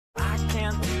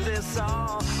this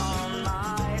all on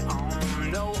my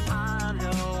own. No, I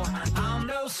know I'm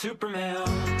no Superman.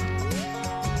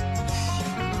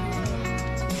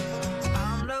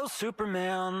 I'm no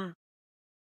Superman.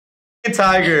 Hey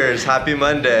Tigers, happy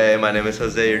Monday. My name is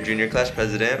Jose, your junior class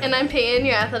president. And I'm Peyton,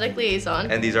 your athletic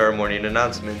liaison. And these are our morning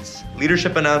announcements.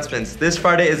 Leadership announcements. This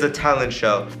Friday is a talent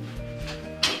show.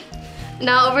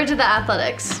 Now over to the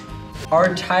athletics.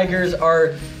 Our Tigers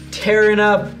are tearing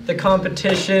up the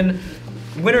competition.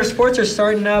 Winter sports are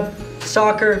starting up.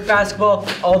 Soccer, basketball,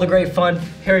 all the great fun.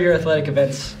 Here are your athletic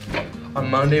events. On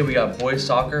Monday, we got boys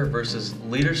soccer versus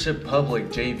Leadership Public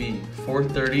JV,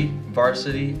 4:30,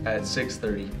 varsity at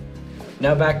 6:30.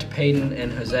 Now back to Peyton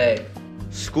and Jose.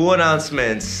 School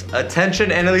announcements. Attention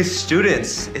NLE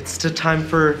students. It's the time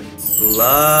for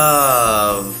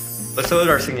love. Let's start with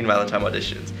our Singing Valentine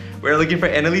auditions. We're looking for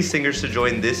NLE singers to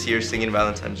join this year's Singing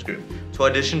Valentine's group. To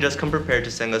audition, just come prepared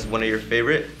to sing us one of your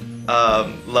favorite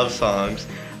love songs.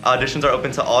 Auditions are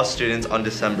open to all students on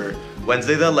December,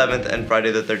 Wednesday the 11th and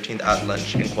Friday the 13th at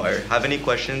lunch in choir. Have any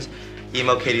questions?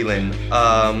 Email Katie Lynn.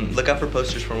 Look out for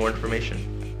posters for more information.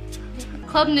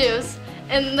 Club news.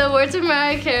 In the words of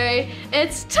Mariah Carey,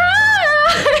 it's time!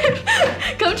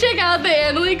 Come check out the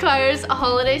Annalee Choir's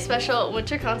holiday special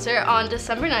winter concert on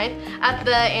December 9th at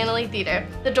the Annalee Theater.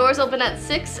 The doors open at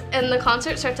 6 and the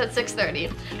concert starts at 6:30.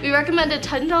 We recommend a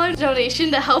 $10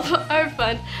 donation to help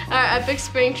fund our epic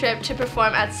spring trip to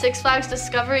perform at Six Flags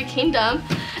Discovery Kingdom.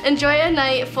 Enjoy a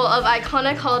night full of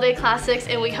iconic holiday classics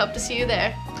and we hope to see you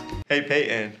there. Hey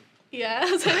Peyton. Yeah.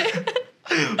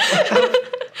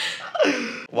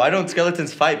 Why don't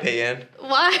skeletons fight, Peyton?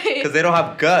 Why? Because they don't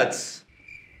have guts.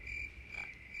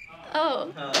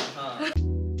 Oh.